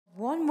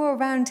more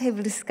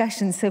roundtable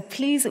discussions. So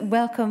please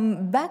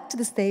welcome back to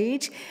the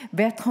stage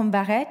Bertrand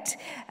Baratte.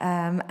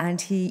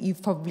 And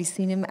you've probably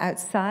seen him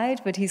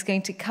outside, but he's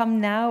going to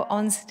come now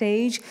on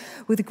stage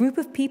with a group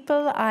of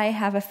people. I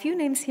have a few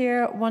names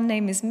here. One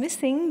name is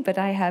missing, but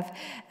I have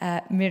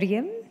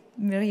Miriam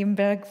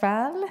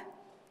Bergvall,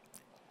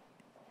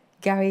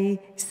 Gary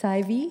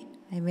Saivi.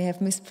 I may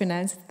have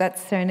mispronounced that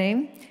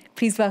surname.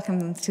 Please welcome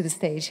them to the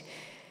stage.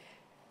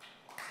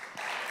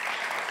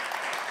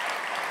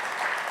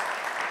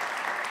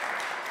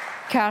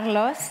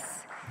 Carlos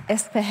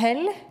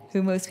Espejel,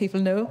 who most people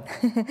know.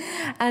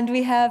 And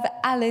we have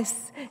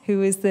Alice,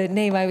 who is the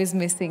name I was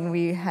missing.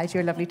 We had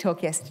your lovely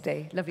talk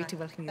yesterday. Lovely to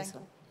welcome you as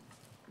well.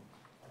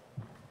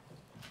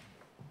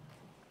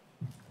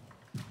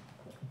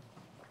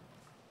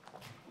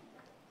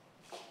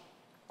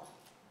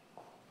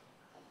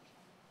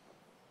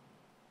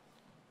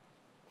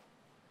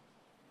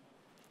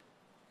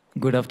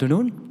 Good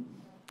afternoon.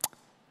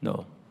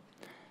 No.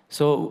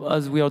 So,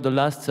 as we are the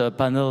last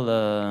panel,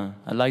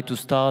 I'd like to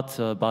start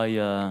by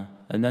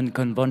an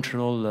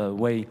unconventional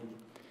way,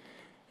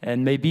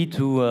 and maybe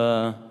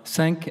to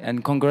thank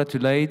and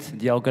congratulate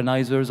the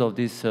organizers of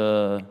this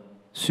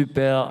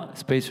super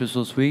Space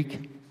Resource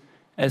Week,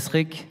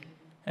 ESRIC,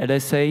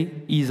 LSA,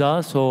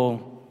 ESA.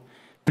 So,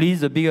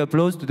 please, a big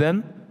applause to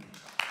them.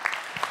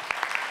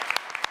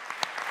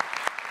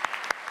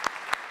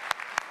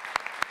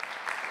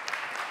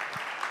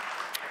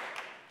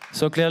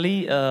 So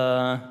clearly,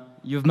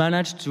 you've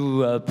managed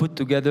to put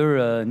together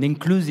an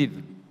inclusive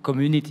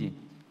community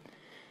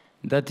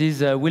that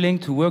is willing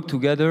to work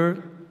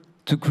together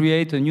to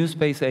create a new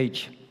space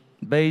age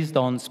based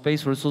on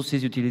space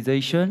resources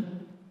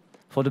utilization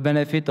for the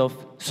benefit of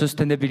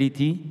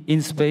sustainability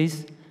in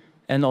space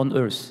and on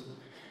Earth.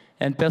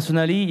 And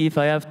personally, if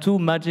I have two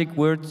magic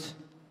words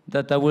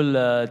that I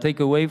will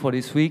take away for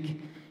this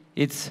week,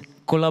 it's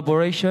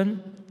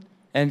collaboration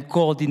and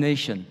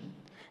coordination.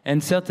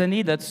 And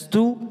certainly, that's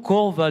two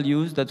core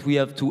values that we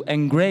have to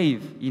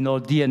engrave in our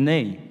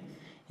DNA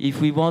if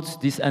we want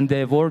this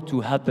endeavor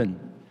to happen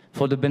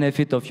for the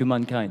benefit of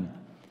humankind.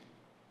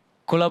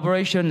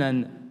 Collaboration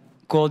and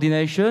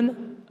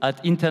coordination at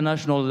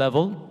international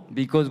level,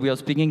 because we are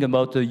speaking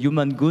about a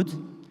human good,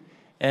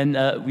 and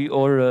we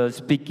are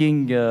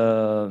speaking,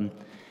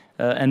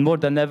 and more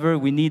than ever,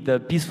 we need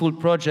a peaceful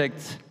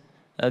project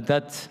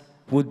that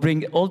would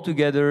bring all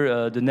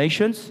together the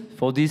nations.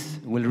 For this,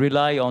 we'll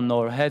rely on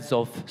our heads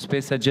of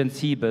space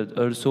agency, but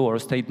also our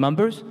state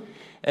members,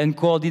 and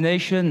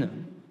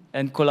coordination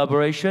and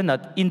collaboration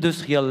at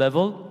industrial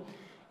level,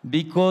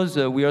 because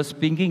we are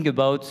speaking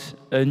about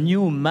a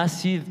new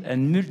massive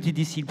and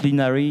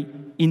multidisciplinary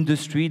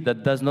industry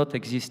that does not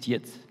exist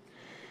yet.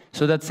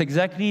 So that's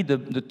exactly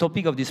the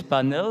topic of this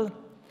panel,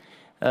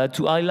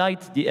 to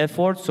highlight the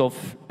efforts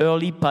of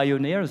early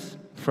pioneers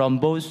from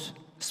both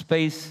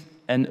space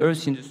and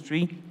Earth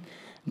industry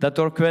that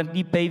are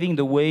currently paving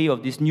the way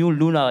of this new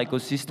lunar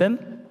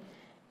ecosystem,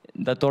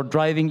 that are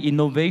driving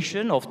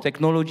innovation of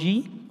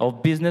technology,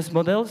 of business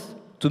models,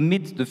 to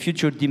meet the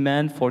future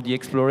demand for the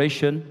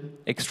exploration,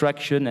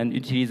 extraction, and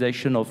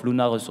utilization of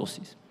lunar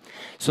resources.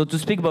 So to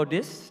speak about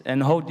this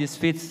and how this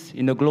fits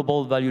in a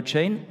global value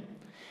chain,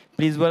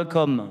 please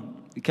welcome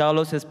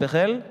Carlos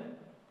Espejel,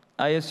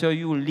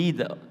 ISRU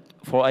lead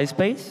for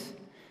ispace,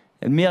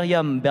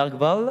 Miriam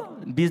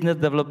Bergvall, Business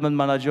Development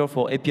Manager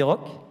for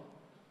Epiroc,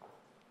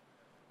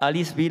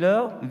 Alice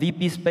Wheeler,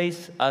 VP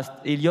Space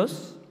at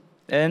Helios,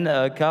 and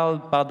Karl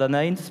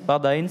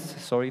Pardaens,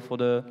 sorry for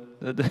the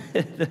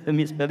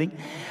misspelling,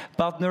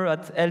 partner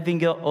at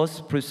Elvinger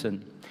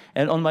Prussen.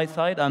 And on my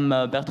side, I'm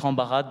Bertrand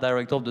Baratte,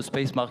 Director of the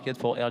Space Market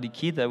for Air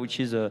Liquide, which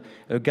is a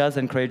gas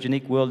and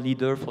cryogenic world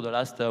leader for the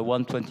last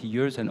 120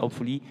 years, and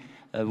hopefully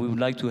we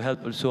would like to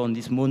help also on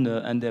this moon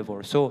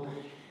endeavor. So,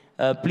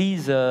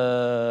 please,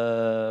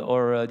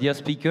 dear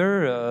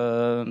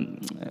speaker,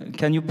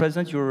 can you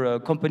present your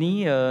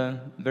company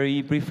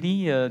very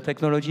briefly,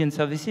 technology and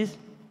services?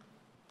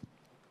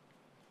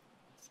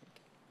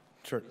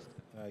 Sure.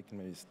 I can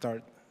maybe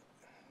start.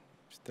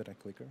 Is that a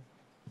clicker?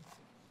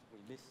 We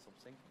missed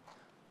something.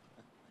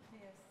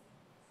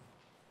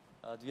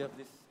 Yes. Do you have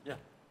this? Yeah.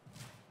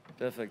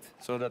 Perfect.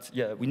 So that's,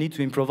 yeah, we need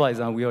to improvise.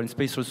 We are in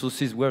space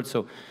resources world.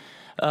 So,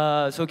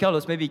 so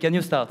Carlos, maybe can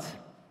you start?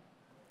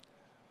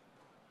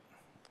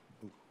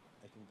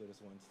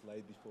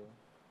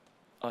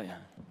 Oh, yeah.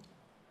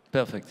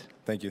 Perfect.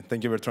 Thank you.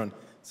 Thank you, Bertrand.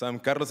 So I'm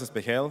Carlos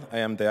Espejel. I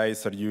am the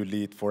ISRU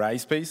lead for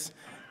ispace.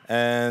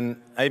 And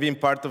I've been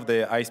part of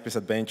the ispace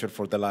adventure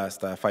for the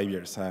last 5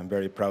 years,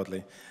 very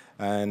proudly.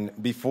 And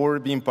before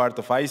being part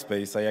of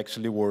ispace, I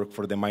actually worked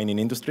for the mining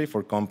industry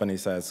for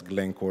companies as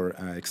Glencore,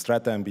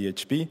 Xstrata, and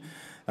BHP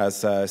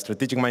as a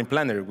strategic mine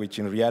planner, which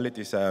in reality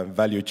is a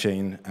value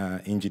chain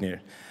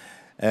engineer.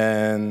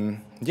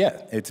 And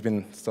yeah, it's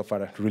been so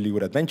far a really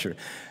good adventure.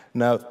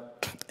 Now,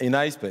 in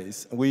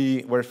ispace,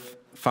 we were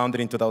founded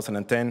in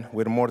 2010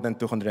 with more than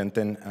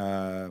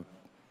 210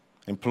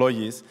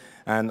 employees,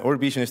 and our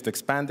vision is to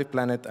expand the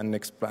planet and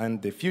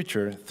expand the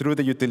future through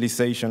the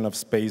utilization of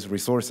space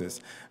resources.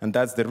 And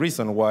that's the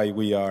reason why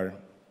we are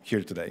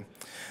here today.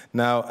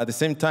 Now, at the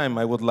same time,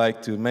 I would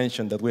like to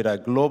mention that we're a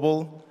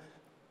global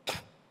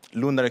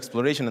lunar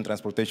exploration and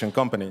transportation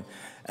company,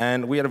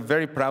 and we are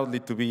very proudly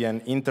to be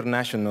an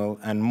international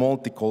and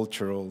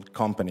multicultural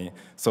company.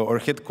 So our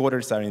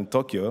headquarters are in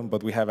Tokyo,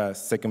 but we have a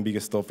second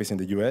biggest office in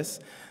the US,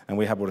 and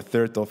we have our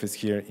third office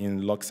here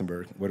in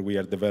Luxembourg, where we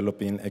are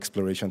developing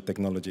exploration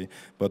technology,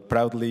 but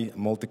proudly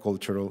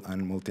multicultural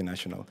and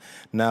multinational.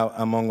 Now,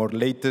 among our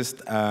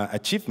latest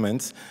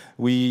achievements,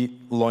 we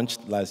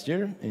launched last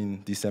year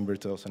in December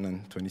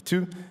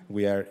 2022.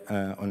 We are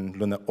on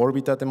lunar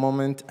orbit at the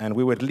moment, and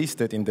we were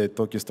listed in the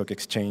Tokyo Stock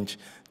Exchange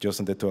just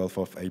on the 12th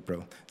of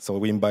April. So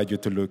we invite you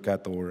to look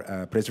at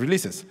our press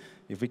releases.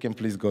 If we can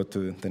please go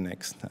to the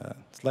next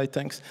slide,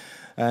 thanks.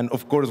 And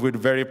of course, we're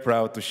very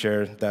proud to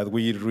share that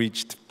we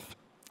reached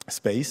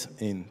space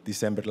in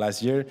December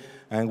last year,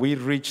 and we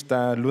reached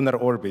lunar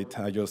orbit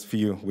just a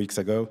few weeks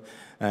ago.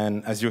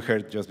 And as you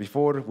heard just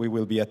before, we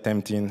will be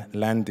attempting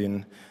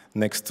landing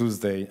next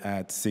Tuesday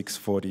at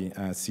 6:40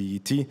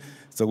 CET.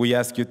 So we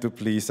ask you to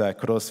please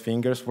cross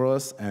fingers for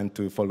us and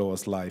to follow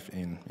us live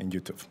in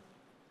YouTube.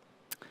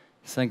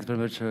 Thanks very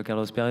much,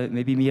 Carlos.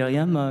 Maybe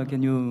Miriam,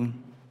 can you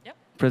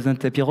present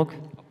Epiroc?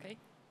 Okay,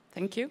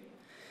 thank you.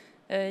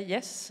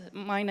 Yes,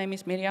 my name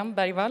is Miriam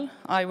Bergvall.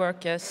 I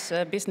work as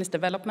a business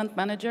development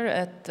manager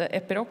at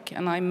Epiroc,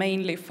 and I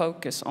mainly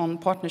focus on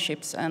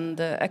partnerships and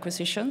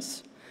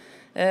acquisitions.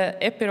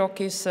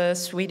 Epiroc is a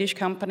Swedish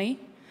company,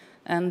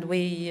 and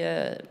we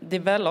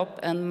develop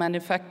and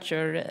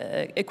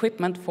manufacture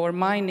equipment for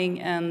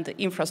mining and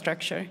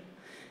infrastructure.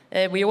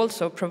 We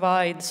also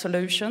provide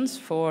solutions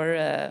for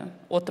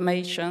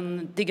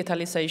automation,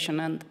 digitalization,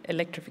 and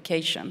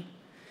electrification.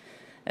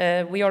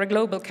 We are a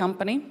global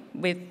company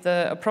with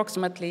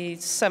approximately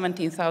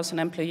 17,000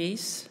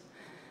 employees.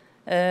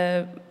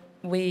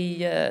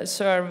 We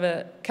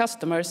serve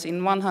customers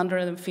in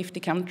 150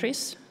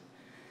 countries.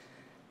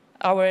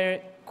 Our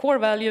core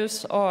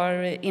values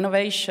are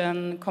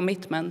innovation,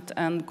 commitment,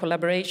 and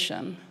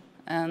collaboration.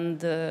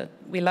 And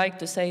we like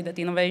to say that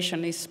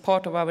innovation is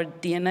part of our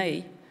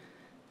DNA.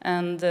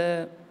 And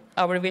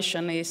our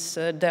vision is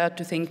dare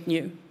to think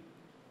new.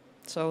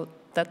 So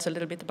that's a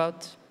little bit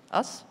about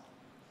us.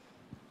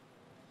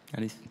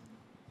 Alice.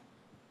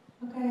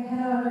 Okay,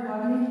 hello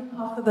everybody.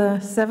 After the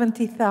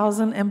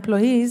 70,000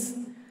 employees,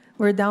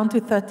 we're down to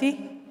 30.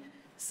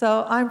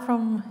 So I'm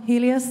from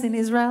Helios in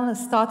Israel, a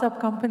startup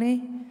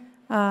company.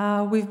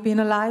 We've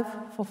been alive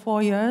for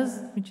 4 years,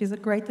 which is a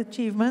great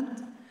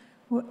achievement.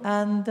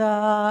 And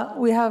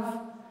we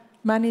have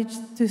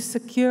managed to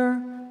secure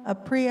a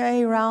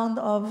pre-A round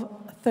of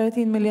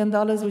 $13 million,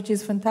 which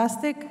is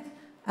fantastic.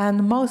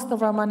 And most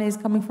of our money is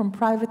coming from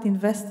private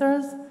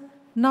investors,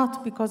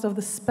 not because of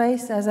the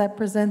space, as I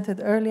presented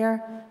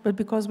earlier, but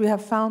because we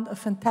have found a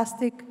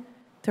fantastic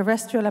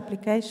terrestrial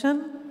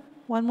application.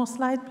 One more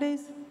slide,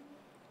 please.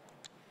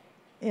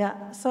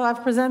 Yeah, so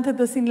I've presented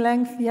this in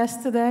length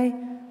yesterday.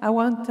 I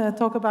won't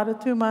talk about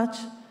it too much,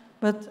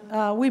 but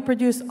we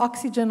produce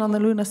oxygen on the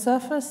lunar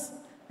surface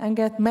and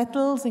get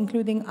metals,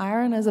 including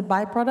iron, as a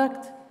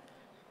byproduct.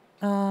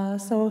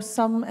 So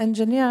some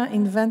engineer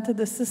invented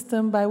a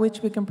system by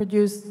which we can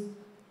produce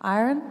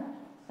iron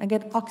and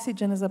get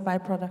oxygen as a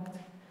byproduct,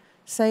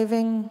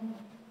 saving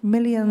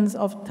millions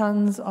of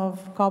tons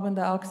of carbon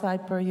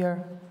dioxide per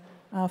year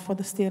for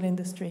the steel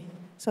industry.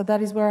 So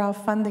that is where our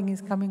funding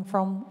is coming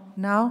from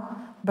now,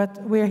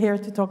 but we're here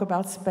to talk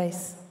about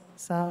space.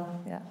 So,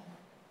 yeah.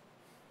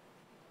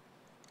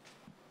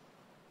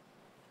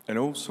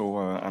 Hello, so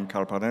I'm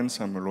Karl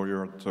Pardaens. I'm a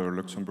lawyer at the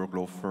Luxembourg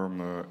law firm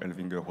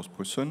Elvinger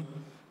Prussen.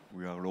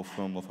 We are a law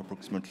firm of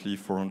approximately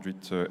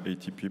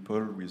 480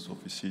 people with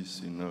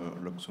offices in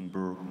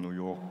Luxembourg, New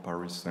York,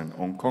 Paris, and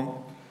Hong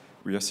Kong.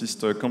 We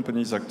assist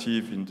companies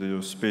active in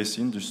the space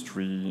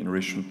industry in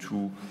relation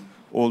to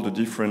all the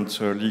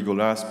different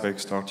legal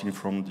aspects, starting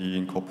from the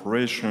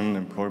incorporation,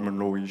 employment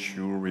law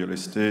issue, real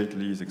estate,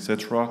 lease,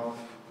 etc.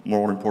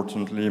 More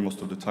importantly,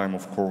 most of the time,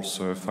 of course,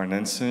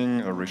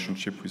 financing, a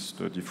relationship with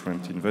the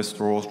different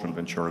investors, joint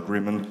venture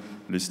agreement,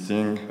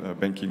 listing,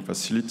 banking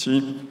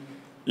facility.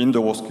 In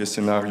the worst case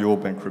scenario,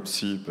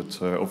 bankruptcy, but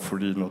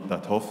hopefully not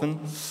that often.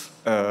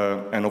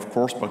 And of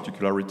course,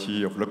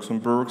 particularity of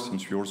Luxembourg,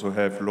 since we also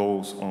have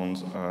laws on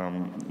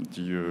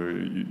the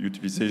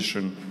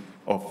utilization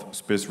of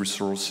space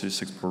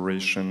resources,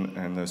 exploration,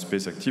 and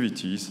space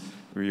activities,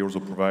 we also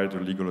provide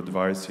legal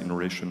advice in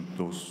relation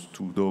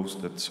to those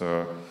that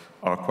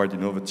are quite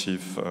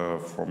innovative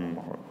from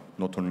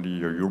not only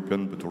a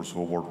European but also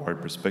a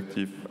worldwide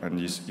perspective, and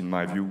is, in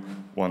my view,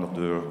 one of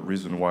the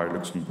reasons why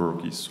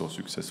Luxembourg is so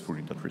successful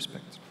in that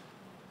respect.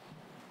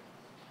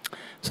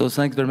 So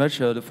thanks very much,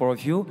 the four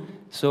of you.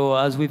 So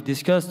as we've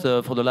discussed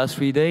for the last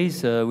 3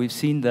 days, we've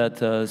seen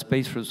that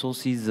space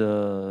resources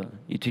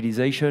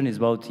utilization is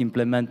about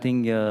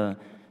implementing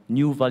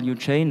new value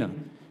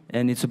chain,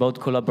 and it's about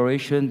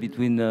collaboration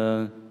between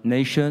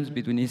nations,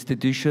 between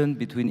institutions,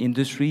 between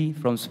industry,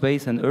 from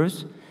space and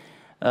Earth.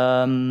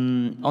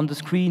 On the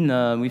screen,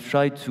 we've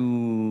tried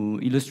to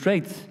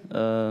illustrate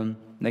an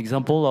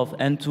example of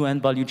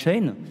end-to-end value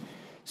chain.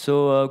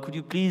 So could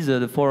you please,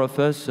 the four of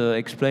us,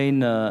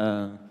 explain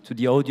to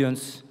the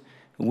audience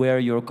where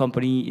your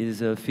company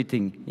is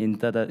fitting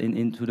into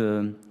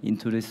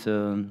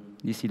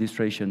this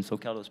illustration? So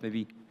Carlos, maybe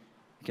you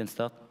can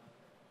start.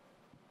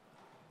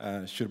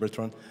 Sure,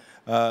 Bertrand.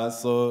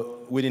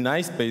 So within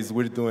ispace,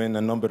 we're doing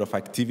a number of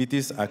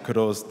activities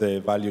across the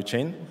value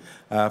chain.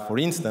 For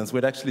instance,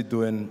 we're actually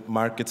doing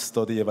market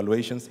study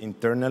evaluations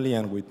internally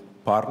and with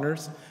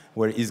partners,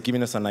 where it's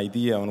giving us an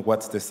idea on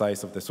what's the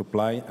size of the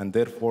supply, and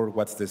therefore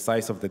what's the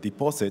size of the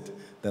deposit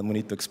that we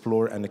need to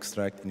explore and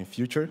extract in the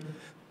future.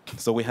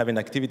 So we're having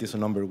activities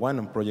on number 1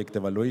 on project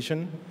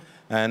evaluation,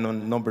 and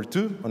on number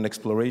 2 on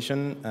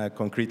exploration.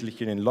 Concretely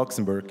here in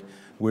Luxembourg,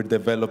 we're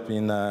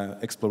developing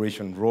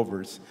exploration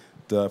rovers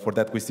for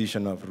the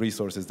acquisition of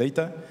resources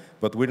data.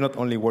 But we're not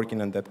only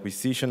working on the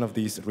acquisition of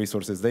these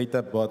resources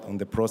data, but on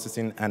the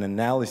processing and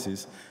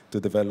analysis to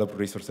develop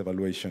resource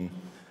evaluation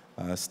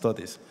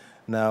studies.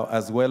 Now,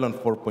 as well on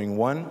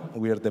 4.1,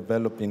 we are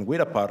developing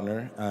with a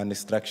partner an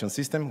extraction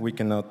system. We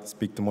cannot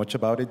speak too much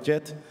about it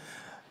yet.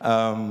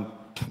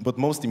 But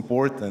most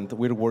important,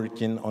 we're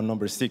working on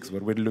number 6,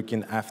 where we're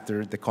looking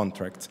after the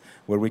contracts,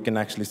 where we can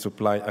actually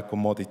supply a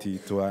commodity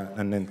to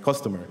an end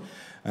customer.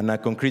 And a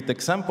concrete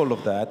example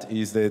of that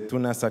is the two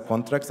NASA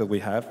contracts that we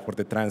have for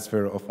the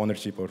transfer of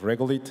ownership of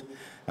Regolith.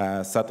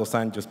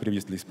 Sato-san just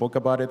previously spoke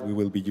about it. We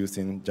will be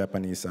using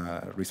Japanese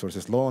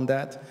resources law on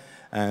that.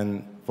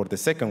 And for the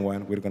second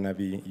one, we're going to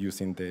be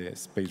using the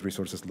space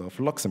resources law of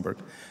Luxembourg.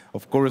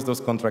 Of course, those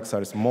contracts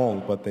are small,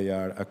 but they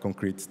are a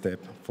concrete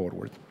step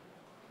forward.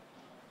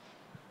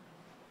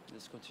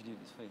 Let's continue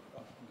this way.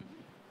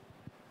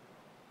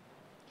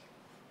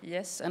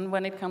 Yes, and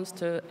when it comes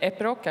to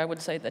Epiroc, I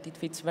would say that it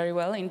fits very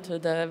well into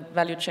the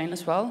value chain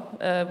as well.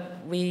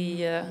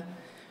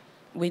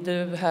 We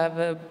do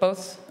have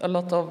both a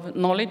lot of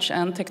knowledge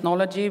and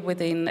technology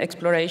within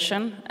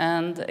exploration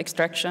and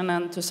extraction,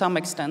 and to some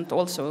extent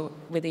also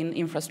within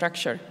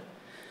infrastructure.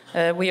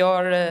 We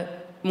are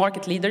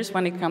market leaders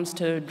when it comes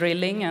to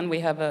drilling, and we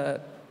have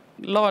a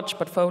large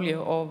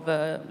portfolio of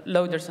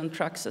loaders and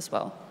trucks as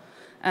well.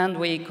 And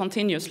we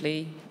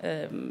continuously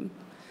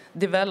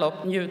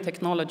develop new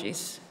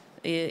technologies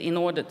in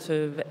order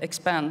to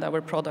expand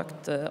our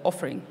product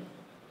offering.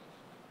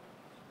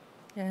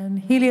 And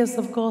Helios,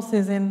 of course,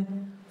 is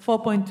in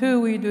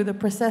 4.2. We do the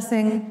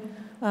processing,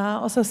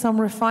 also some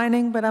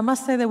refining. But I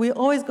must say that we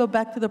always go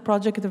back to the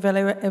project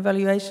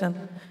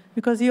evaluation,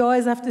 because you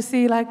always have to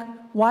see, like,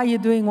 why you're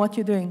doing what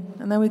you're doing.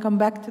 And then we come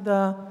back to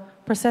the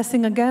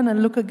processing again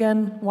and look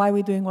again why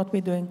we're doing what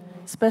we're doing,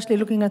 especially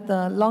looking at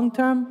the long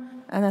term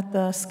and at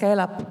the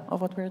scale-up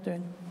of what we're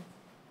doing.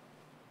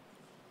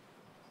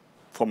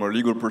 From a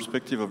legal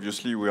perspective,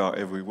 obviously, we are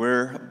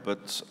everywhere,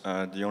 but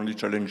the only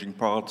challenging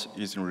part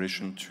is in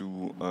relation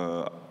to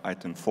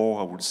item 4,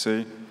 I would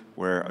say,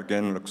 where,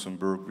 again,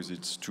 Luxembourg, with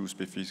its 2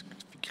 specific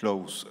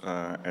laws,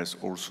 has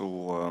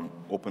also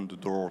opened the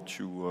door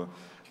to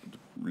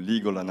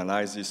legal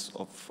analysis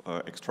of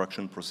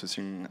extraction,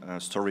 processing,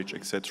 storage,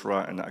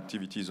 etc., and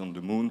activities on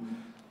the moon.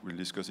 We'll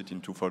discuss it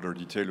into further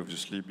detail,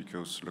 obviously,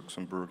 because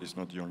Luxembourg is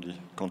not the only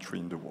country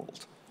in the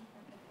world.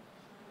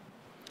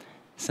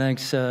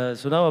 Thanks. So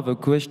now I have a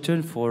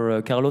question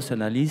for Carlos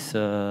and Alice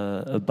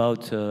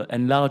about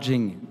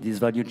enlarging this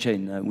value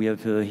chain. We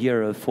have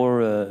here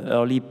 4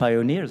 early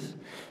pioneers.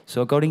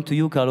 So according to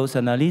you, Carlos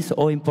and Alice,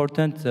 how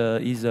important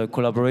is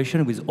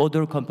collaboration with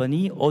other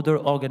companies, other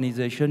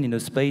organizations in the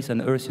space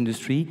and earth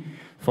industry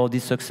for the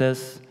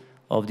success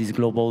of this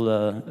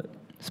global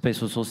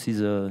space resources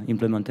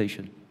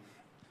implementation?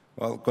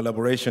 Well,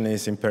 collaboration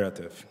is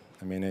imperative.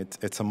 I mean,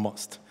 it's a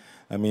must.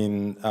 I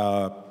mean,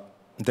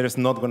 there's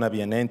not going to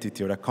be an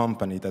entity or a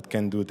company that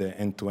can do the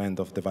end-to-end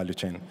of the value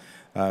chain.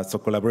 So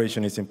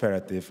collaboration is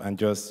imperative. And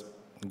just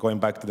going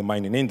back to the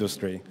mining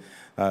industry,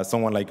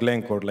 someone like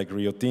Glencore, like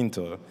Rio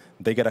Tinto,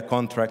 they get a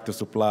contract to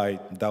supply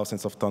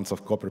thousands of tons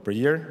of copper per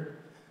year,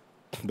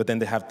 but then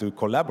they have to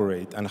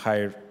collaborate and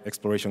hire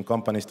exploration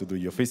companies to do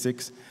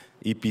geophysics,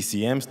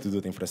 EPCMs to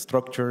do the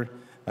infrastructure,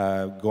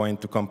 going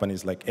to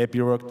companies like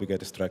Epiroc to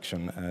get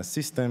extraction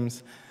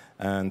systems,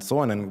 and so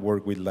on, and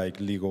work with like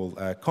legal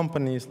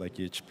companies like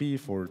EHP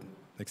for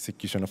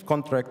execution of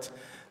contracts,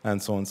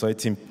 and so on. So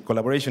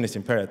collaboration is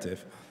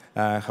imperative.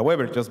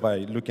 However, just by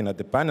looking at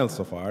the panel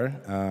so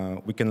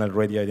far, we can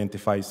already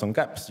identify some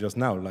gaps just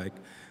now. Like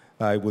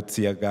I would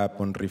see a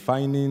gap on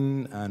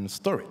refining and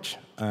storage,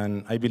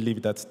 and I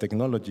believe that's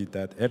technology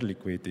that Air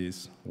Liquide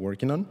is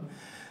working on.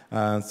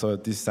 So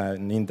this is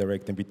an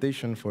indirect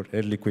invitation for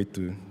Air Liquide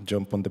to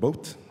jump on the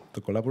boat to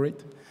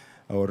collaborate,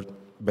 or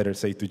better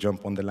say, to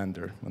jump on the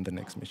lander on the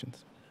next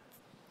missions.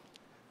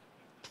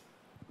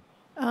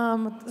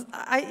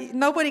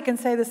 Nobody can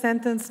say the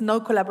sentence, no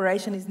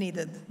collaboration is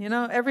needed. You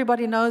know,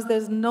 everybody knows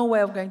there's no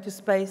way of going to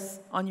space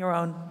on your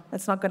own.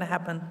 That's not going to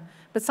happen.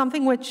 But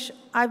something which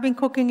I've been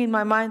cooking in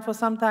my mind for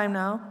some time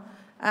now,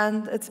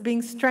 and it's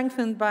being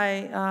strengthened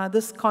by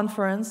this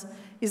conference,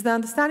 is the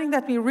understanding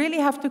that we really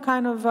have to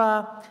kind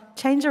of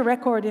change a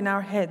record in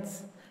our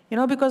heads. You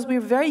know, because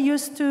we're very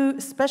used to,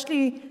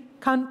 especially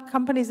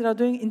companies that are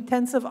doing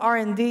intensive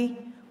R&D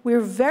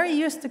we're very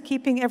used to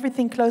keeping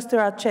everything close to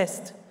our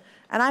chest.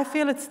 And I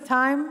feel it's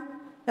time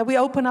that we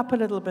open up a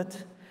little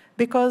bit,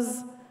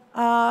 because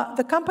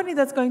the company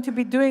that's going to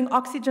be doing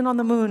oxygen on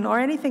the moon or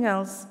anything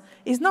else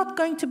is not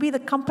going to be the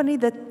company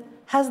that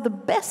has the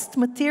best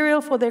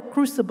material for their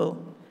crucible.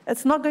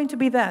 It's not going to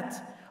be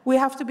that. We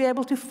have to be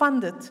able to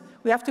fund it.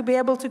 We have to be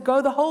able to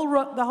go the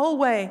whole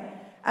way.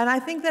 And I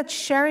think that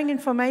sharing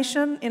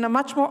information in a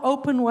much more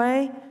open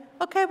way,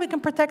 okay, we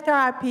can protect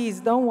our IPs,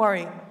 don't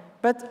worry.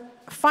 But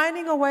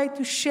finding a way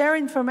to share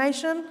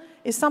information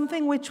is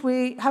something which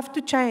we have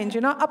to change.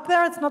 You know, up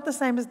there it's not the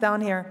same as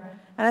down here.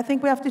 And I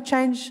think we have to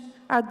change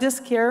our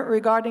disc here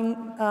regarding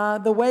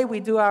the way we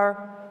do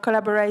our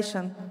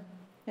collaboration.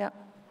 Yeah.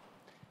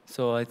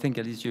 So I think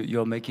at least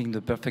you're making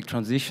the perfect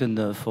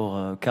transition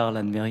for Karl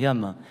and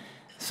Miriam.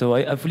 So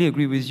I fully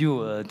agree with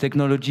you.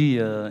 Technology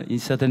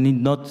is certainly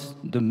not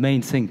the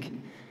main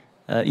thing.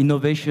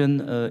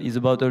 Innovation is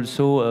about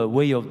also a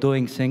way of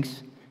doing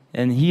things.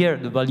 And here,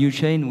 the value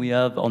chain we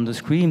have on the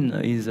screen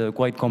is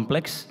quite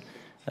complex.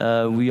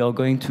 We are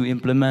going to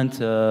implement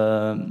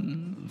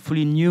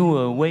fully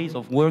new ways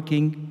of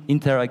working,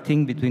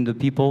 interacting between the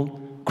people,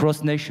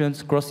 cross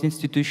nations, cross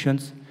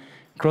institutions,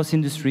 cross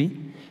industry.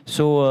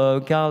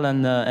 So Karl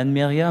and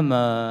Miriam,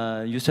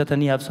 you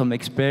certainly have some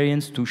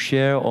experience to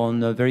share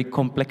on a very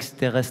complex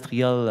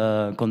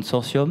terrestrial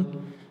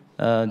consortium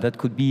that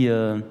could be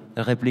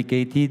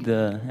replicated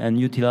and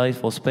utilized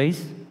for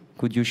space.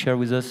 Could you share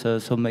with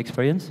us some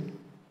experience?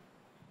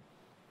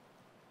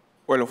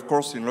 Well, of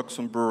course, in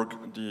Luxembourg,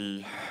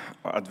 the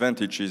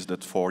advantage is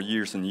that for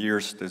years and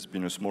years, there's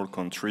been a small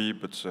country,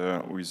 but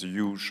with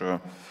huge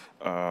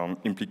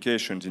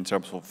implications in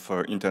terms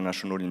of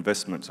international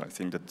investments. I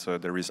think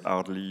that there is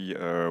hardly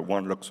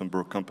one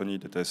Luxembourg company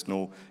that has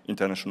no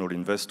international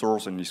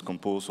investors and is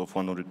composed of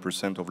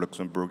 100% of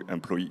Luxembourg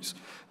employees.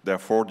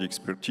 Therefore, the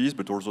expertise,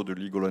 but also the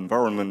legal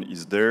environment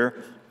is there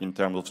in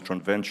terms of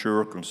joint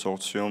venture,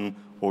 consortium,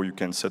 or you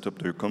can set up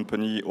the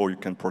company, or you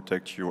can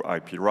protect your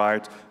IP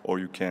right, or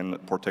you can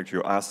protect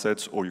your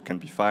assets, or you can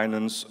be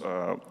financed.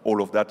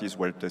 All of that is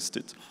well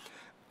tested.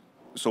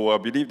 So I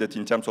believe that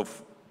in terms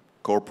of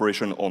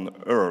cooperation on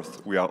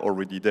Earth, we are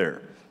already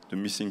there. The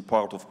missing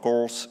part, of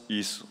course,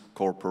 is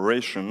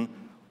cooperation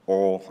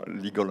or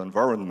legal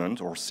environment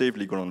or safe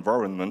legal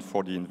environment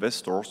for the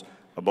investors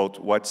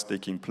about what's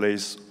taking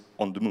place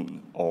on the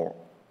moon or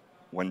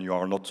when you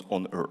are not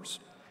on Earth.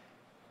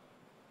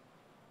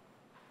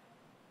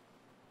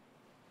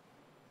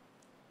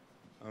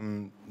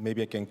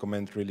 Maybe I can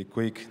comment really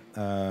quick.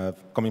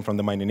 Coming from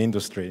the mining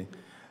industry,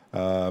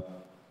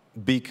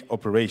 big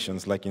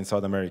operations like in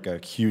South America,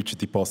 huge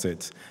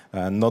deposits,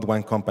 not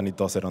one company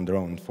does it on their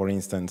own. For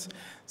instance,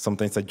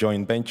 sometimes a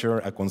joint venture,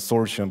 a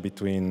consortium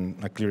between,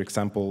 a clear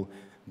example,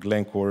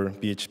 Glencore,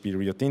 BHP,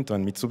 Rio Tinto,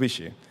 and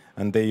Mitsubishi.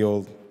 And they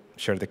all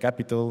share the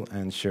capital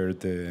and share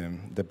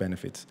the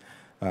benefits.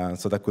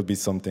 So that could be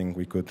something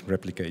we could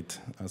replicate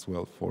as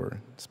well for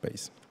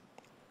space.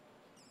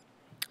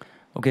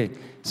 Okay,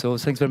 so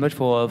thanks very much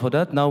for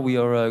that. Now we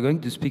are going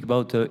to speak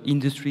about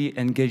industry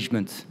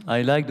engagement.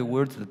 I like the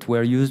words that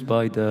were used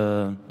by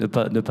the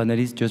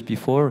panelists just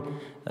before.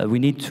 We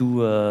need to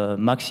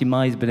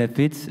maximize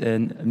benefits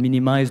and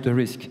minimize the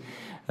risk.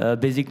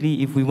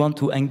 Basically, if we want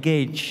to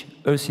engage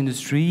Earth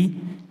industry,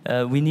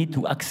 we need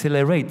to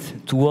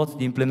accelerate towards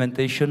the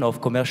implementation of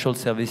commercial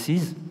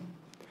services.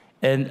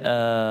 And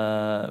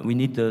we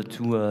need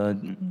to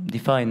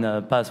define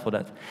a path for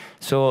that.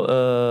 So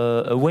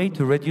a way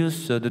to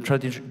reduce the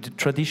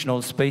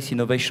traditional space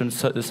innovation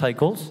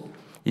cycles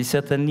is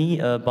certainly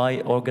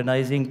by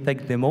organizing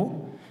tech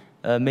demo.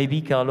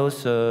 Maybe,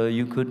 Carlos,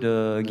 you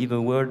could give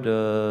a word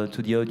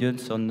to the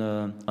audience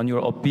on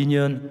your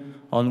opinion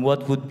on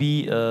what would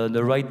be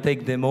the right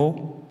tech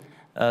demo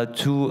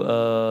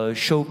to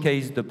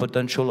showcase the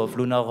potential of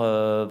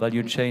lunar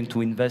value chain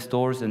to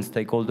investors and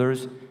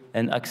stakeholders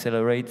and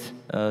accelerate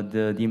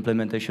the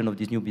implementation of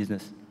this new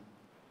business?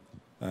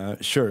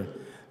 Sure.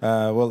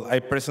 Well, I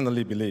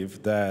personally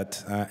believe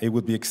that it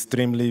would be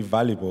extremely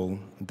valuable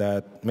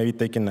that maybe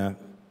taking a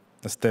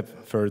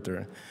step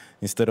further,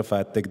 instead of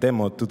a tech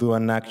demo, to do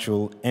an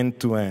actual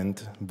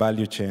end-to-end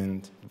value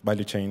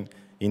chain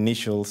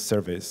initial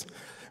service,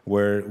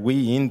 where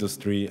we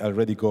industry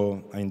already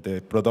go in the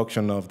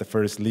production of the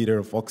first liter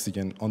of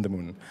oxygen on the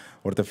moon,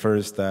 or the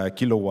first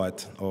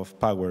kilowatt of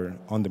power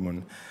on the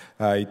moon.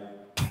 I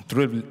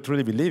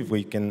truly believe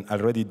we can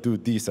already do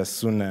this as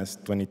soon as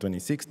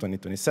 2026,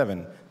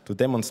 2027, to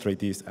demonstrate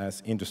this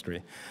as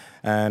industry.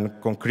 And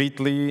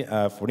concretely,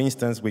 for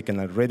instance, we can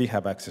already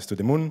have access to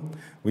the moon.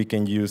 We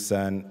can use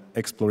an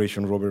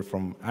exploration rover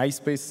from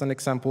ispace as an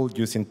example,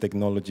 using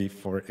technology,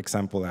 for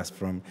example, as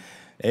from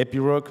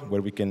Epiroc,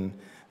 where we can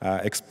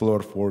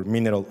explore for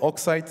mineral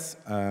oxides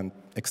and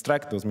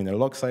extract those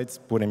mineral oxides,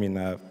 put them in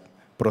a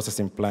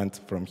processing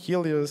plant from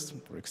Helios,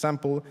 for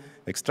example,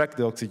 extract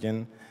the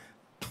oxygen,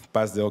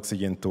 pass the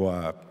oxygen to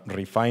a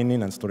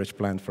refining and storage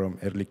plant from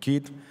Air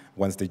Liquide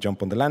once they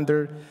jump on the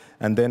lander,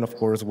 and then, of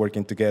course,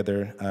 working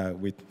together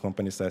with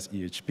companies as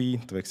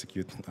EHP to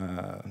execute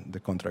the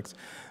contracts.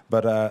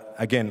 But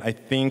again, I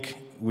think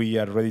we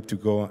are ready to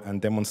go and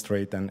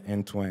demonstrate an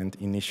end-to-end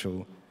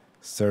initial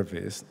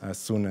service as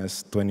soon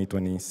as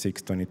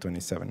 2026,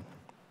 2027.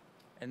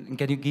 And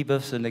can you give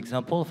us an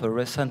example of a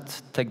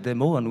recent tech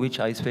demo on which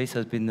ispace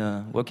has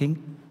been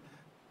working?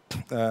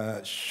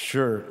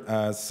 Sure.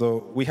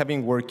 So we have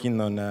been working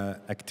on an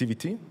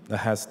activity that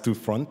has two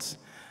fronts.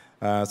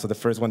 So the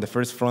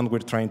first front we're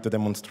trying to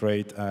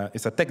demonstrate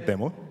is a tech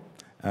demo.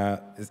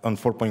 It's on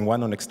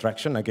 4.1 on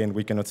extraction. Again,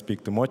 we cannot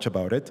speak too much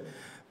about it.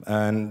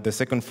 And the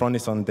second front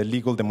is on the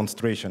legal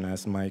demonstration,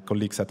 as my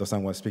colleague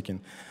Sato-san was speaking.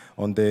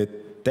 On the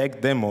tech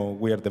demo,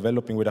 we are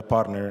developing with a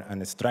partner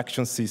an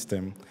extraction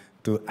system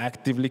to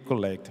actively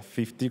collect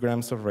 50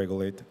 grams of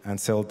regolith and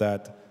sell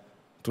that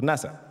to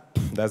NASA.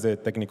 That's the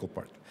technical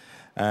part.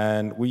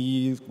 And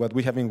what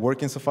we have been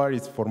working so far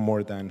is for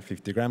more than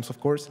 50 grams, of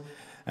course.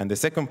 And the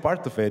second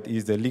part of it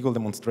is the legal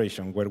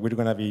demonstration, where we're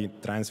going to be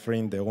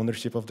transferring the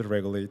ownership of the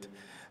regolith,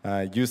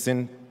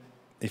 using,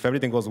 if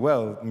everything goes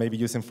well, maybe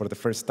using for the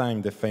first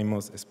time the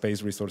famous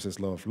space resources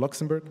law of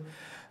Luxembourg.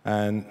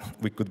 And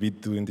we could be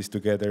doing this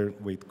together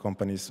with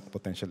companies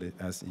potentially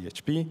as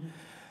EHP.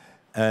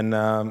 And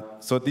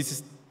so this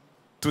is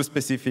two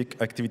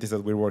specific activities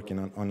that we're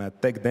working on a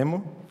tech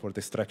demo for the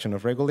extraction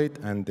of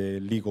regolith and the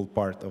legal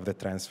part of the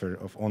transfer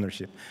of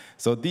ownership.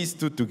 So these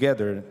two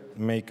together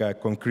make a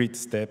concrete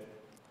step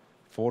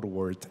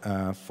forward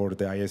for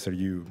the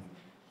ISRU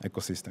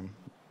ecosystem.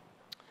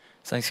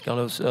 Thanks,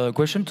 Carlos.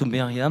 Question to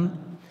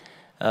Miriam.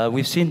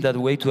 We've seen that the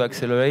way to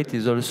accelerate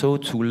is also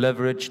to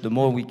leverage the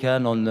more we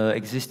can on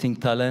existing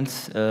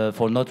talents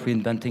for not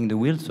reinventing the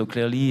wheel. So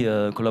clearly,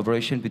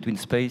 collaboration between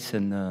space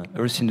and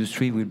Earth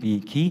industry will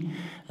be key.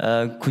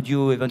 Could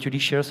you eventually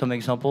share some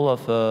example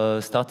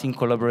of starting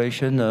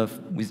collaboration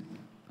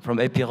from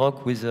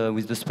Epiroc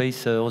with the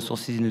space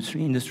resources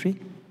industry?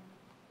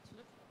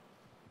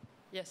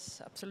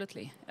 Yes,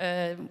 absolutely.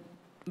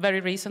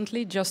 Very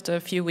recently, just a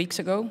few weeks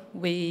ago,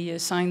 we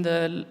signed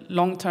a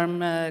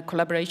long-term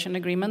collaboration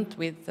agreement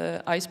with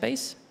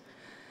ispace.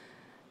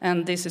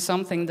 And this is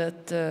something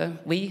that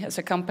we as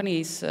a company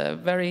is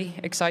very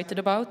excited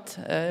about,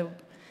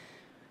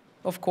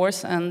 of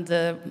course. And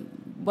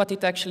what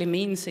it actually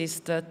means is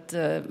that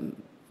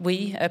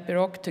we,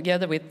 Epiroc,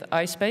 together with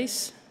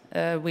ispace,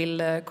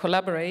 will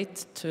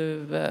collaborate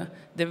to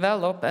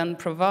develop and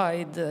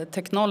provide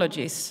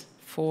technologies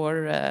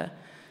for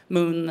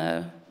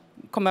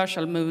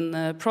commercial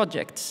moon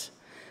projects.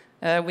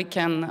 We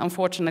can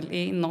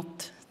unfortunately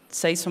not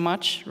say so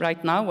much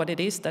right now what it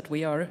is that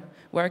we are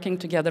working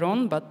together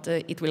on, but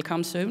it will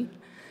come soon.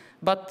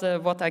 But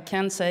what I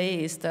can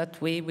say is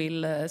that we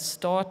will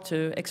start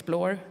to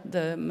explore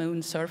the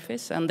moon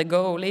surface, and the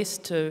goal is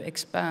to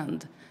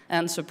expand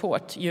and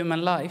support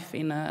human life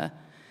in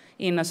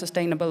a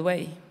sustainable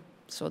way.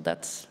 So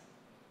that's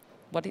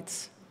what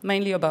it's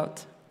mainly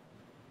about.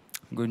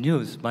 Good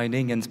news,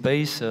 mining and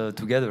space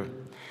together.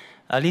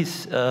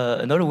 Alice,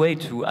 another way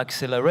to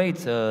accelerate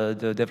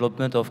the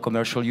development of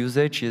commercial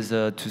usage is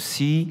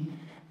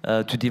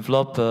to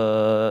develop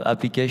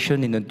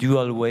application in a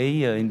dual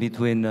way in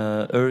between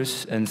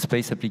Earth and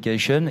space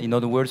application. In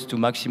other words, to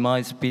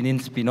maximize spin-in,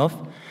 spin-off.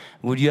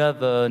 Would you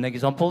have an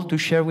example to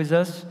share with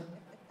us?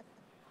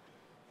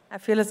 I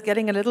feel it's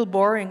getting a little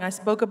boring. I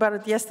spoke about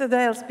it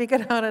yesterday. I'll speak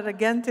about it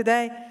again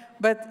today.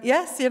 But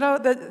yes, you know,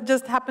 that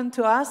just happened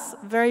to us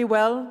very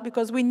well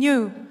because we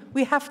knew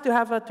we have to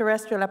have a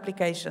terrestrial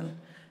application.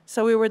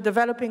 So we were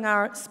developing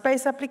our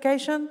space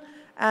application,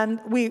 and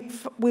we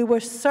were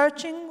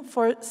searching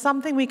for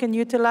something we can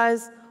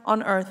utilize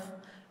on Earth.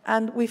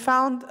 And we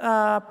found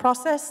a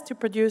process to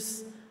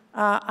produce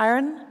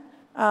iron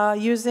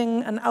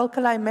using an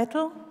alkali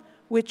metal,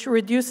 which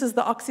reduces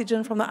the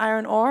oxygen from the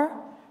iron ore,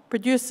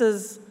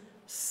 produces,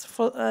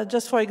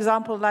 just for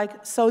example,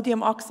 like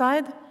sodium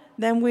oxide.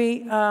 Then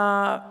we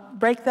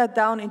break that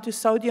down into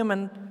sodium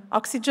and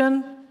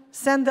oxygen,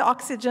 send the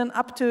oxygen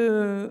up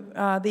to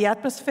the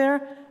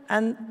atmosphere,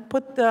 and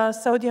put the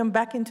sodium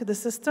back into the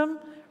system,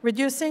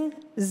 reducing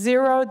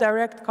 0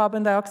 direct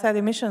carbon dioxide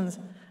emissions.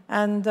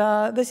 And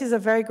this is a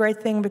very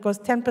great thing because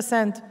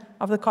 10%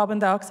 of the carbon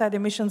dioxide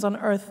emissions on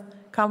Earth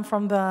come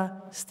from the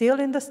steel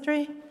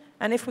industry.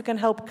 And if we can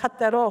help cut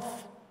that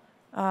off,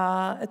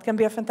 it can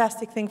be a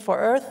fantastic thing for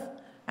Earth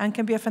and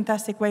can be a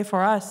fantastic way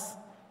for us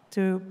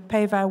to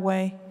pave our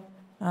way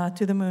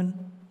to the moon.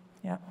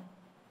 Yeah.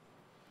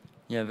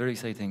 Yeah, very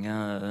exciting,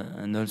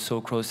 and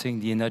also crossing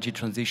the energy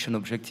transition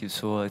objective.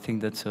 So I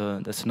think that's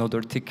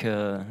another tick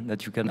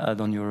that you can add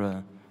on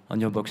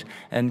your box.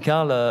 And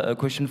Karl, a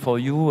question for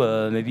you,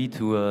 maybe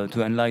to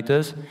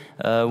enlighten us.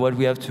 What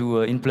we have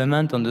to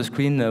implement on the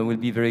screen will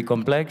be very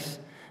complex,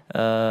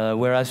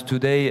 whereas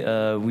today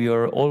we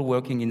are all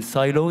working in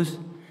silos.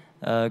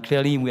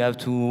 Clearly, we have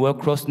to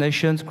work cross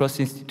nations, cross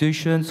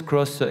institutions,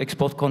 cross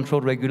export control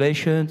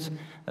regulations,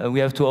 we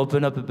have to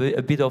open up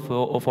a bit of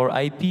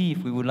our IP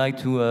if we would like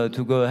to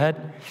go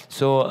ahead.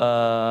 So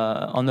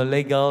on a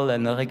legal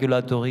and a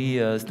regulatory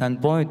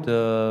standpoint,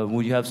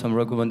 would you have some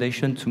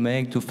recommendation to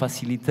make to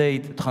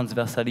facilitate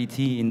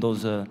transversality in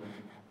those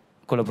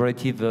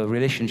collaborative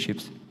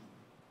relationships?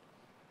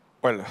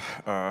 Well,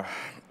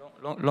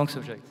 long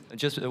subject,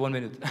 just 1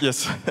 minute.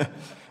 Yes.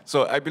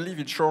 So I believe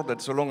it's short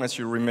that so long as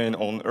you remain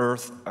on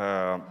Earth,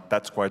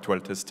 that's quite well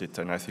tested,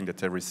 and I think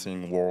that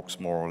everything works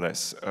more or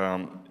less.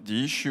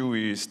 The issue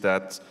is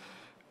that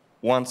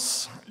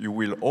once you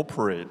will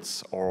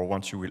operate, or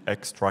once you will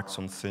extract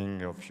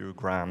something, a few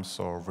grams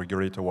or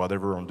regulate or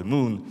whatever on the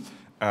moon,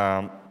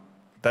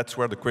 that's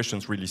where the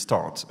questions really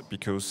start,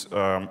 because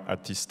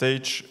at this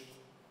stage,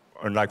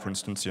 unlike, for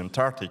instance, the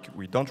Antarctic,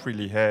 we don't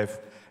really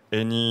have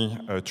any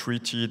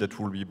treaty that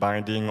will be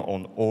binding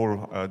on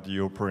all the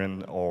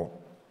European or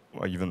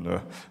even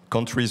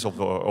countries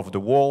of the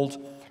world.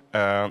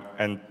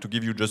 And to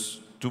give you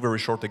just two very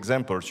short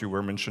examples, you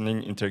were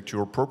mentioning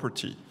intellectual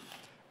property.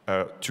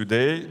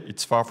 Today,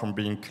 it's far from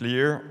being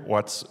clear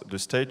what's the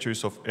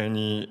status of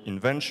any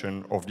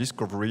invention or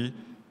discovery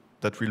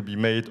that will be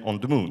made on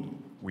the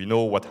moon. We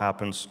know what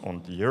happens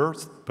on the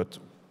Earth, but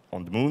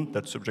on the moon,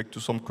 that's subject to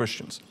some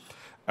questions.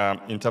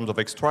 In terms of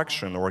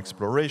extraction or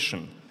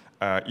exploration,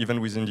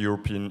 even within the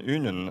European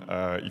Union,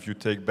 if you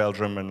take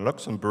Belgium and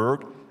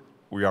Luxembourg,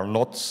 we are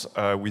not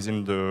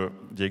within the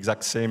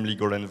exact same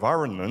legal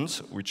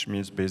environment, which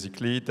means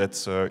basically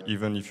that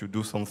even if you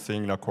do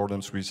something in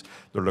accordance with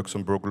the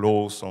Luxembourg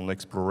laws on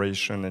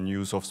exploration and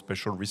use of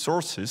special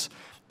resources,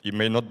 it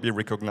may not be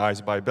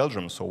recognized by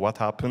Belgium. So what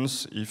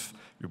happens if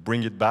you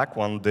bring it back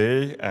one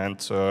day and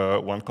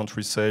one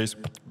country says,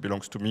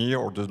 belongs to me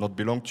or does not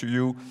belong to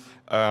you?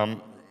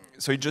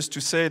 So just to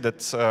say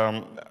that,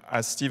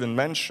 as Stephen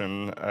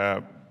mentioned,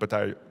 but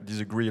I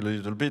disagree a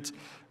little bit,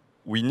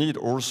 we need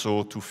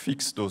also to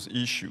fix those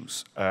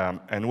issues.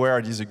 And where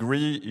I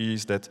disagree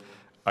is that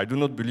I do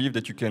not believe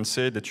that you can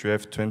say that you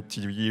have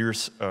 20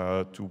 years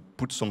to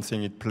put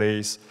something in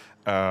place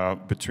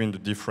between the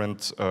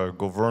different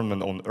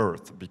governments on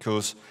Earth,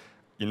 because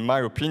in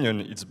my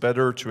opinion, it's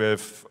better to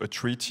have a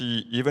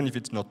treaty, even if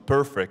it's not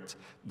perfect,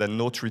 than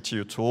no treaty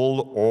at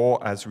all,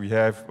 or as we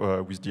have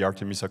with the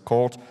Artemis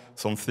Accord,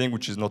 something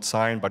which is not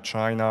signed by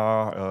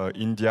China,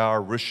 India,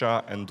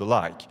 Russia, and the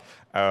like.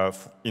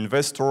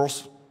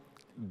 Investors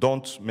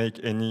don't make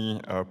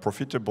any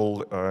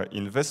profitable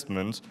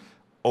investment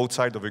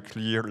outside of a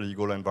clear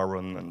legal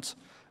environment.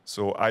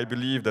 So I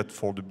believe that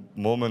for the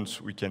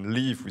moment we can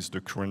live with the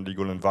current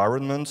legal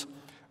environment,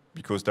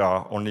 because there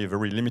are only a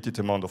very limited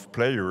amount of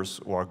players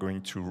who are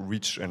going to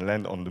reach and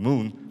land on the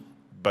moon.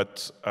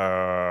 But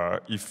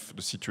if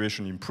the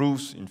situation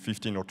improves in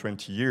 15 or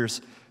 20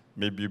 years,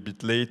 maybe a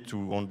bit late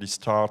to only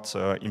start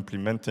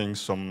implementing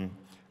some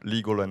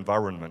legal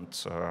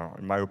environment.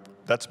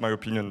 That's my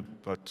opinion,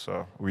 but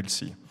we'll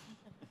see.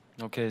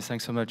 Okay,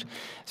 thanks so much.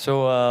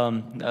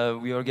 So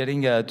we are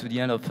getting to the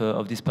end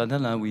of this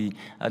panel.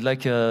 I'd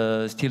like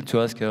still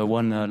to ask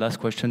one last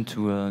question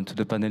to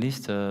the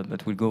panelists,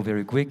 but we'll go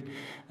very quick.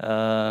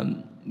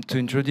 To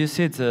introduce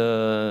it,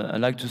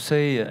 I'd like to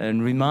say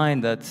and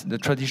remind that the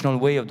traditional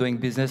way of doing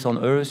business on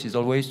Earth is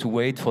always to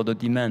wait for the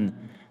demand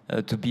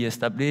to be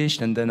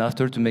established, and then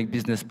after to make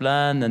business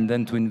plan, and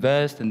then to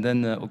invest, and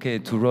then, okay,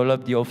 to roll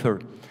up the offer.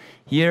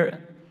 Here,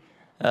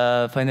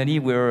 finally,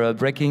 we're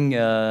breaking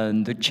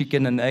the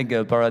chicken and egg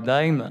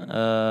paradigm.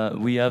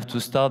 We have to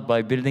start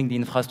by building the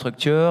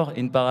infrastructure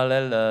in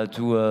parallel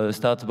to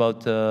start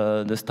about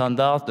the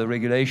standards, the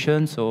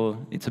regulations, so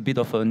it's a bit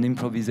of an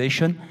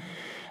improvisation.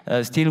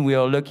 Still, we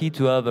are lucky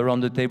to have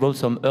around the table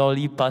some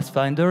early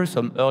pathfinders,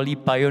 some early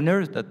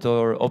pioneers that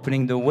are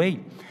opening the way.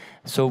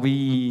 So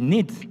we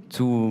need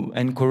to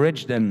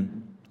encourage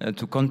them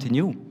to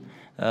continue.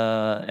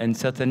 And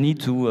certainly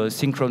to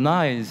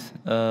synchronize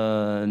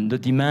the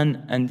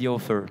demand and the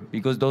offer,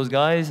 because those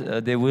guys,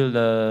 they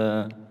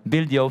will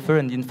build the offer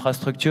and the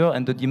infrastructure,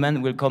 and the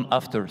demand will come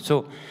after.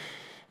 So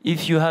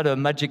if you had a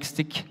magic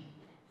stick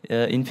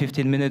in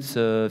 15 minutes,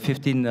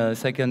 15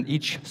 seconds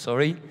each,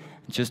 sorry,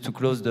 just to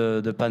close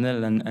the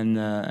panel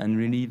and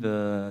relieve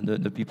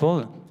the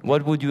people,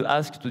 what would you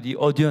ask to the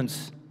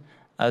audience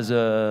as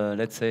a,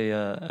 let's say,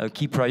 a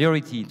key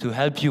priority to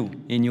help you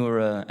in your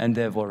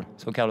endeavor?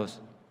 So Carlos.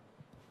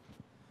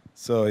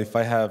 So if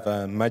I have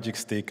a magic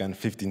stick and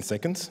 15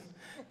 seconds,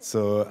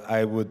 so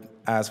I would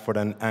ask for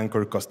an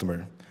anchor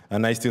customer.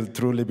 And I still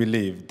truly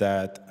believe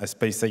that a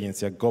space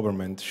agency, a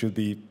government, should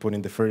be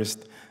putting the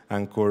first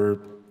anchor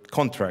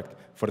contract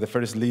for the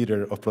first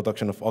liter of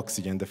production of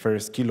oxygen, the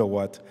first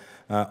kilowatt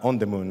on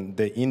the moon.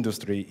 The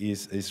industry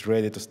is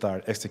ready to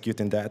start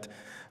executing that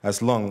as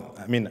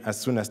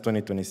soon as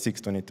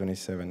 2026,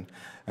 2027.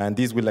 And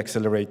this will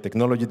accelerate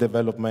technology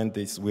development,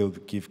 this will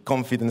give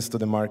confidence to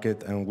the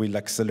market, and will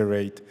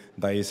accelerate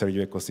the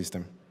ISRU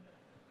ecosystem.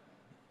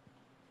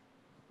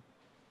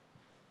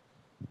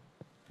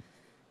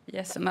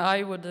 Yes, and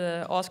I would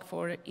ask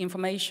for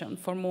information,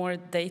 for more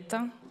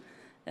data,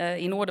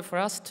 In order for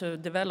us to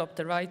develop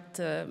the right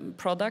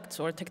products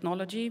or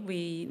technology,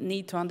 we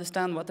need to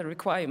understand what the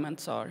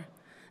requirements are.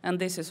 And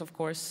this is, of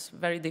course,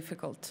 very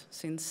difficult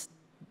since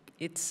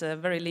it's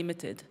very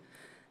limited.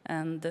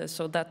 And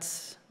so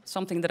that's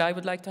something that I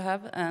would like to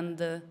have. And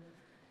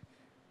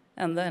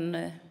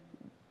then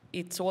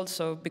it's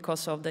also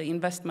because of the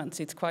investments.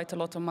 It's quite a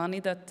lot of money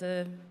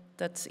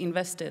that's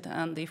invested.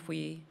 And if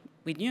we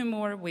knew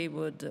more, we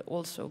would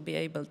also be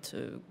able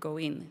to go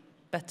in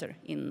better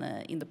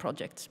in the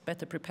projects,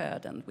 better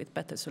prepared and with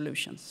better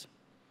solutions.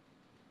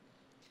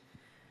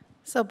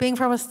 So being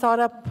from a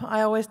startup,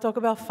 I always talk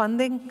about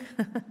funding.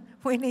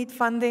 We need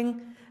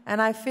funding.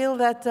 And I feel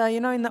that,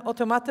 in the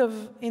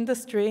automotive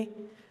industry,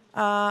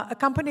 a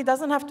company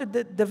doesn't have to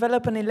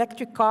develop an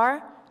electric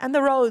car and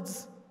the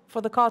roads for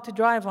the car to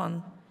drive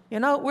on.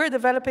 We're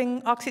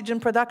developing oxygen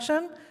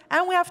production,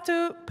 and we have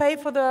to pay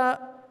for the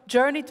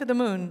journey to the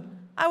moon.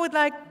 I would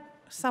like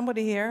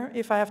somebody here,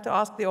 if I have to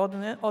ask the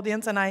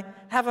audience, and I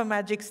have a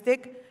magic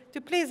stick,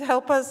 to please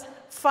help us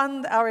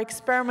fund our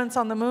experiments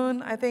on the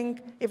moon. I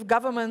think if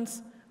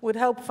governments would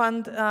help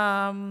fund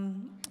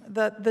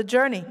the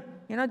journey,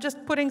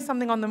 just putting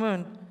something on the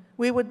moon,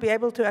 we would be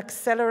able to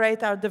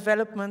accelerate our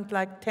development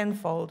like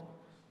tenfold.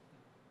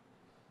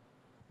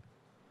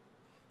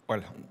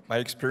 Well, my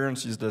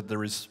experience is that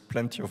there is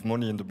plenty of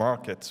money in the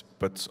market,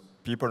 but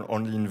people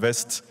only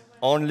invest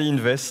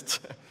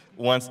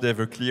once they have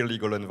a clear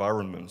legal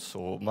environment.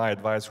 So my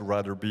advice would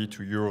rather be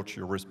to your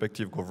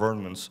respective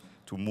governments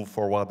to move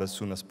forward as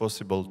soon as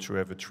possible to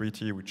have a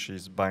treaty which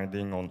is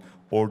binding on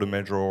all the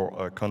major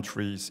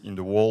countries in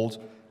the world.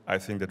 I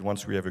think that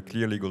once we have a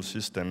clear legal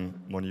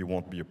system, money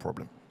won't be a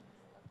problem.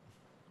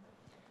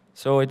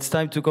 So it's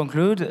time to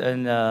conclude,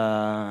 and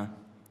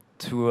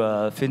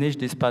to finish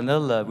this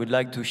panel, we'd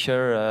like to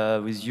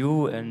share with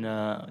you and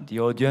the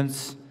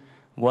audience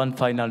one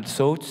final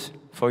thought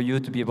for you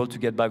to be able to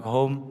get back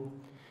home.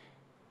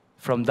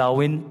 From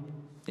Darwin,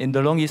 in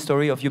the long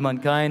history of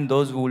humankind,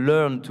 those who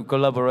learn to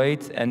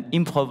collaborate and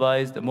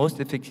improvise the most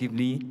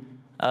effectively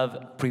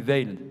have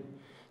prevailed.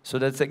 So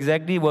that's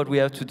exactly what we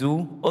have to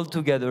do all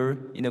together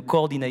in a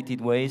coordinated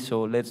way.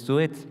 So let's do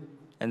it.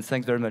 And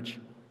thanks very much.